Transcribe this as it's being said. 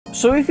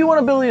So if you want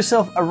to build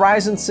yourself a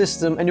Ryzen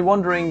system and you're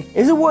wondering,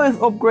 is it worth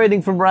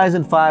upgrading from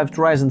Ryzen 5 to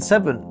Ryzen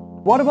 7?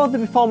 What about the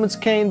performance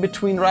gain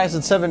between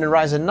Ryzen 7 and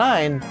Ryzen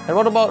 9? And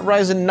what about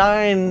Ryzen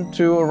 9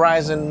 to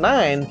Ryzen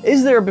 9?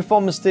 Is there a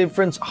performance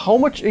difference? How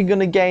much are you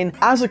gonna gain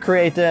as a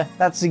creator?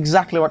 That's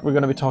exactly what we're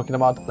gonna be talking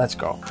about. Let's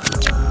go.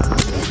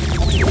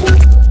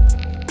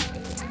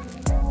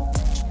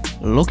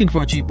 Looking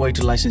for a cheap way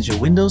to license your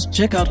Windows?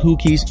 Check out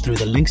WhoKeys through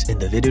the links in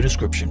the video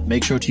description.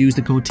 Make sure to use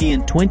the code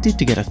TN20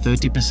 to get a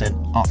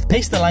 30% off.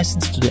 Paste the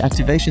license to the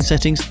activation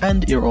settings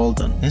and you're all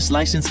done. This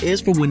license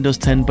is for Windows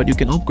 10, but you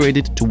can upgrade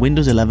it to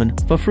Windows 11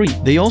 for free.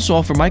 They also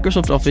offer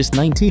Microsoft Office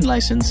 19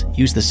 license.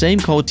 Use the same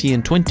code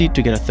TN20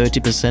 to get a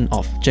 30%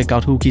 off. Check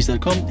out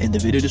whokeys.com in the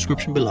video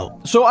description below.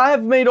 So I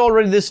have made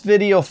already this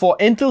video for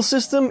Intel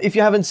system. If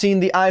you haven't seen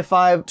the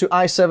i5 to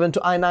i7 to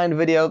i9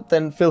 video,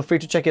 then feel free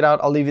to check it out.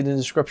 I'll leave it in the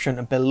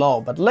description below.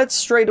 But let's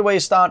straight away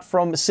start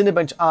from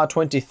Cinebench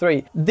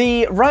R23.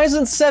 The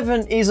Ryzen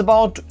 7 is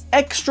about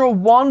extra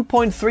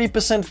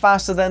 1.3%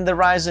 faster than the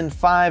Ryzen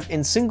 5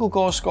 in single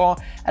core score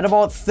and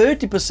about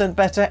 30%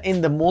 better in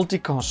the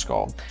multi-core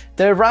score.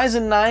 The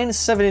Ryzen 9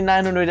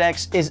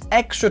 7900X is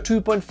extra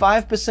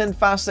 2.5%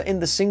 faster in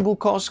the single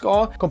core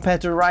score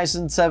compared to the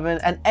Ryzen 7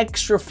 and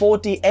extra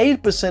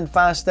 48%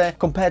 faster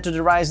compared to the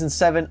Ryzen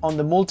 7 on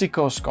the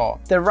multi-core score.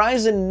 The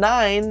Ryzen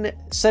 9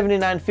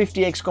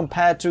 7950X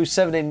compared to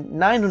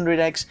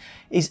 7900X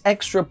is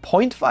extra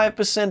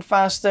 0.5%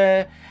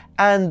 faster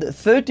and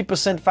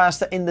 30%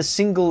 faster in the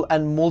single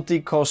and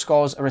multi-core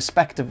scores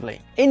respectively.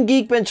 In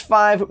Geekbench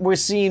 5 we're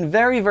seeing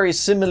very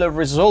similar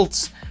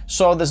results,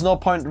 so there's no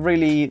point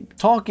really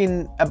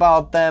talking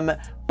about them.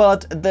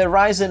 But the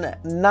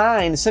Ryzen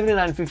 9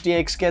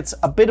 7950X gets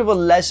a bit of a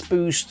less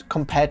boost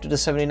compared to the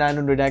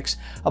 7900X,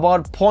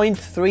 about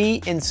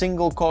 0.3 in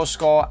single core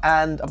score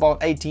and about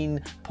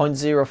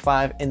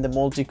 18.05 in the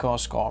multi-core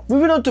score.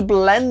 Moving on to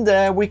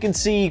Blender, we can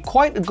see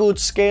quite a good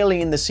scaling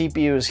in the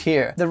CPUs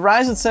here. The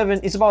Ryzen 7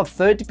 is about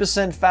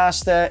 30%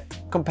 faster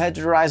compared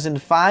to the Ryzen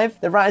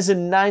 5. The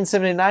Ryzen 9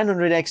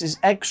 7900X is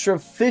extra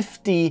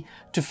 50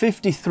 to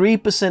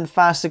 53%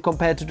 faster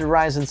compared to the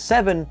Ryzen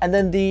 7, and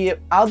then the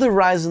other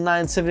Ryzen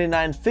 9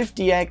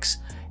 7950X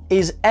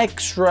is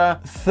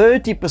extra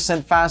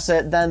 30%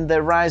 faster than the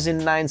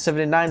Ryzen 9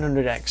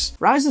 7900X.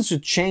 Ryzen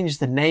should change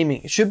the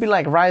naming. It should be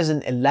like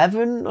Ryzen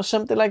 11 or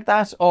something like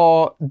that,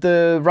 or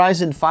the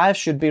Ryzen 5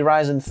 should be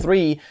Ryzen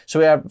 3, so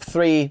we have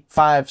 3,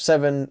 5,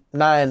 7,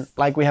 9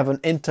 like we have on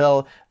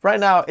Intel. Right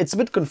now it's a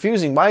bit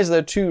confusing. Why is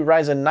there two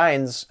Ryzen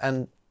 9s?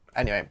 And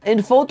anyway, in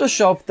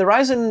Photoshop, the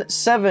Ryzen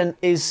 7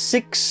 is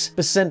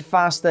 6%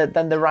 faster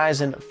than the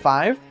Ryzen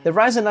 5. The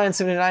Ryzen 9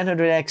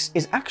 7900X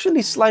is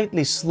actually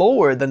slightly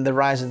slower than the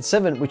Ryzen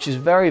 7, which is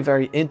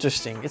very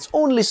interesting. It's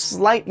only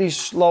slightly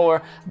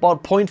slower,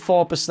 about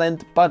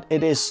 0.4%, but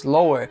it is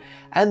slower.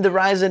 And the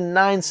Ryzen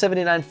 9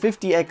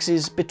 7950X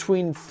is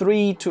between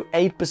 3 to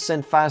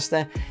 8%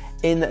 faster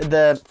in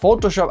the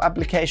Photoshop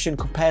application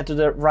compared to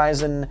the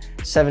Ryzen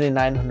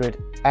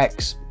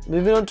 7900X.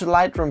 Moving on to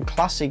Lightroom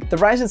Classic, the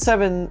Ryzen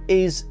 7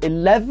 is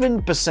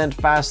 11%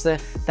 faster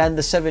than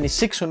the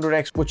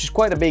 7600X, which is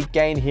quite a big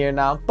gain here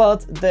now.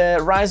 But the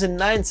Ryzen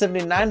 9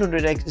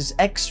 7900X is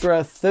extra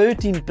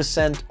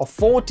 13% or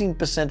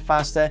 14%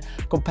 faster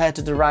compared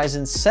to the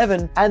Ryzen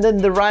 7. And then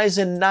the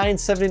Ryzen 9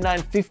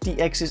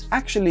 7950X is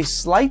actually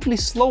slightly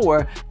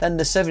slower than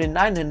the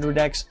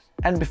 7900X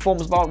and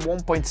performs about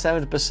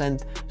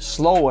 1.7%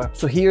 slower.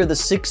 So here the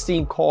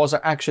 16 cores are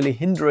actually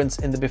hindrance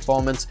in the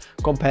performance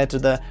compared to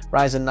the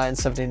Ryzen 9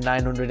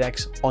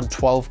 7900X on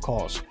 12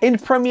 cores. In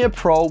Premiere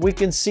Pro, we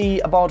can see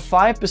about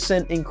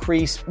 5%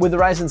 increase with the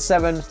Ryzen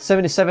 7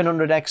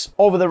 7700X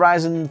over the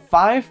Ryzen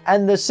 5,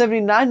 and the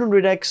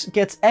 7900X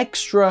gets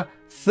extra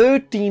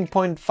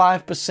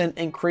 13.5%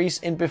 increase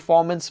in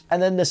performance,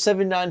 and then the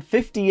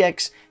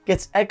 7950X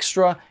gets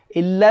extra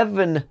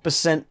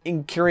 11%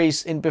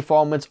 increase in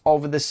performance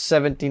over the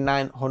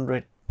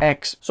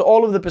 7900X. So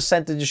all of the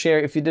percentages here,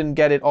 if you didn't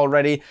get it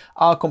already,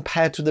 are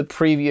compared to the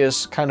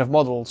previous kind of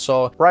model.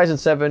 So Ryzen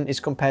 7 is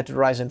compared to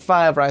Ryzen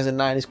 5, Ryzen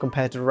 9 is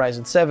compared to the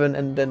Ryzen 7,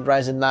 and then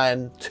Ryzen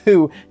 9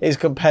 2 is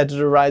compared to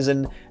the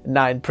Ryzen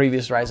 9,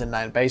 previous Ryzen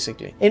 9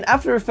 basically. In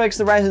After Effects,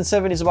 the Ryzen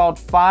 7 is about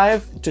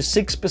 5 to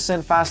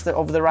 6% faster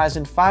over the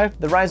Ryzen 5.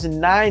 The Ryzen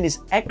 9 is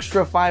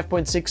extra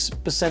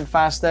 5.6%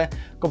 faster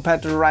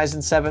compared to the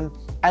Ryzen 7.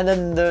 And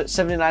then the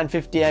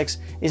 7950X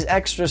is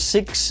extra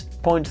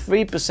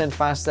 6.3%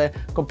 faster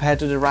compared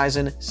to the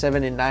Ryzen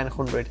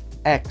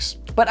 7900X.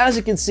 But as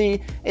you can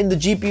see, in the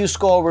GPU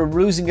score, we're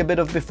losing a bit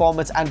of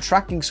performance, and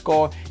tracking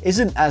score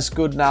isn't as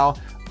good now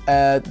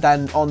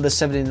than on the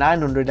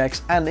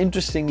 7900X, and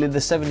interestingly the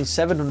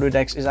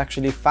 7700X is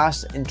actually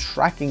faster in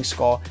tracking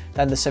score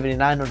than the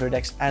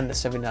 7900X and the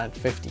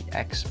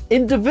 7950X.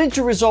 In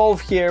Davinci Resolve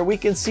here we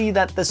can see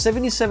that the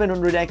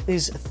 7700X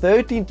is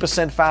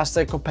 13%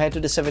 faster compared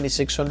to the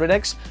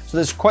 7600X, so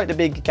there's quite a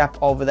big gap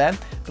over there.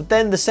 But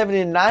then the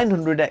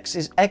 7900X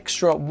is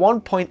extra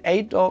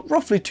 1.8 or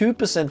roughly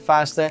 2%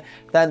 faster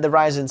than the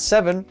Ryzen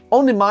 7,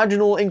 only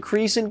marginal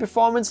increase in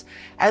performance,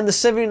 and the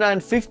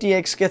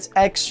 7950X gets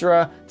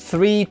extra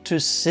 3 to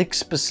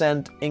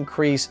 6%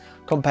 increase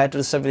compared to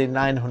the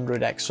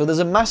 7900X. So there's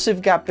a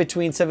massive gap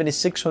between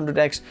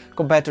 7600X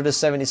compared to the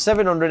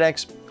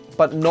 7700X,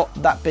 but not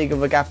that big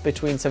of a gap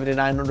between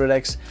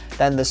 7900X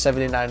than the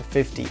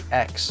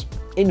 7950X.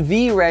 In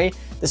V-Ray,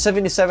 the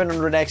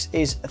 7700X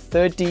is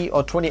 30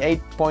 or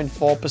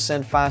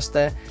 28.4%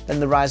 faster than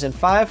the Ryzen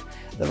 5.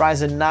 The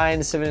Ryzen 9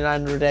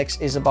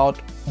 7900X is about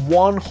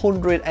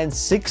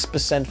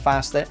 106%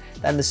 faster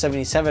than the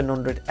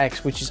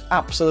 7700X, which is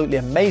absolutely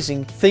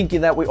amazing,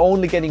 thinking that we're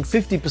only getting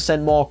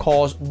 50% more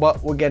cores,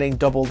 but we're getting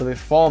double the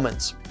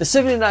performance. The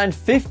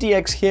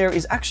 7950X here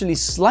is actually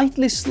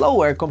slightly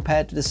slower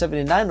compared to the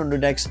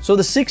 7900X, so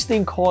the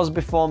 16 cores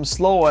perform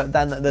slower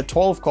than the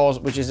 12 cores,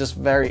 which is just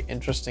very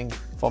interesting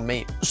for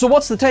me. So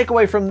what's the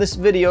takeaway from this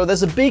video?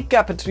 There's a big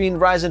gap between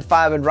Ryzen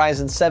 5 and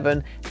Ryzen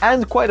 7,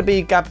 and quite a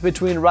big gap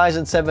between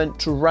Ryzen 7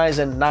 to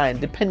Ryzen 9,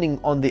 depending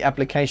on the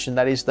application,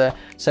 that is the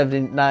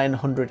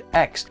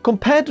 7900X.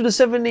 Compared to the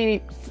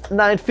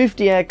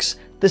 7950X,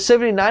 the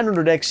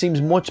 7900X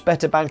seems much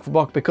better bang for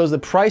buck because the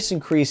price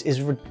increase is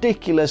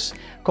ridiculous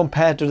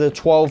compared to the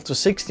 12 to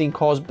 16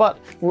 cores, but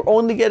we're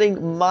only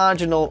getting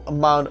marginal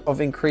amount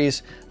of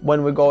increase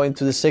when we go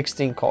into the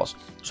 16 cores.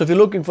 So if you're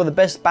looking for the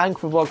best bang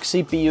for buck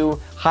CPU,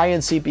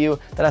 high-end CPU,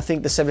 then I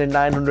think the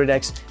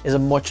 7900X is a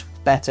much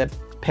better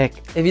pick.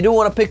 If you do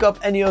want to pick up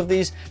any of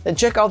these, then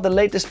check out the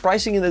latest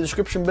pricing in the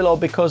description below,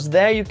 because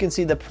there you can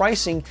see the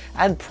pricing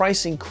and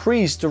price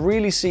increase to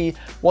really see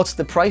what's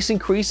the price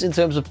increase in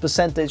terms of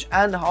percentage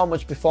and how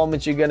much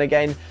performance you're gonna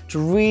gain, to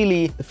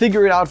really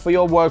figure it out for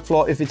your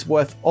workflow if it's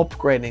worth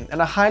upgrading.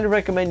 And I highly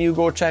recommend you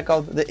go check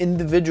out the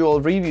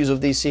individual reviews of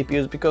these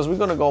CPUs, because we're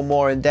gonna go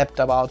more in depth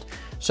about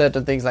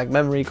certain things like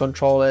memory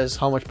controllers,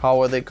 how much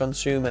power they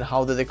consume, and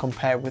how do they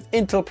compare with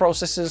Intel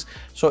processors.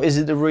 So is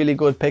it a really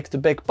good pick to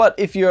pick? But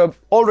if you're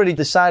already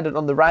decided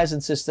on the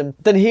Ryzen system,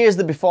 then here's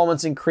the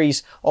performance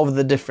increase of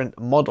the different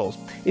models.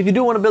 If you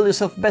do want to build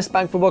yourself best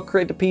bang for buck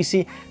creator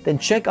PC, then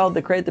check out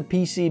the Creator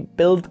PC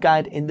build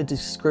guide in the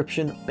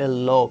description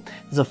below.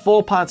 There's a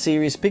 4-part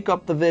series. Pick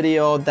up the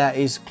video that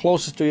is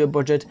closest to your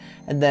budget,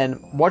 and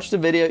then watch the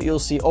video. You'll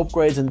see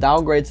upgrades and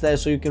downgrades there,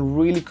 so you can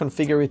really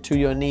configure it to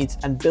your needs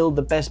and build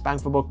the best bang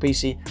for buck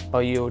PC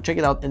for you. Check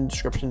it out in the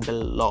description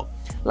below.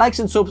 Likes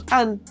and subs,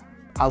 and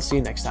I'll see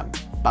you next time.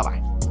 Bye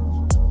bye.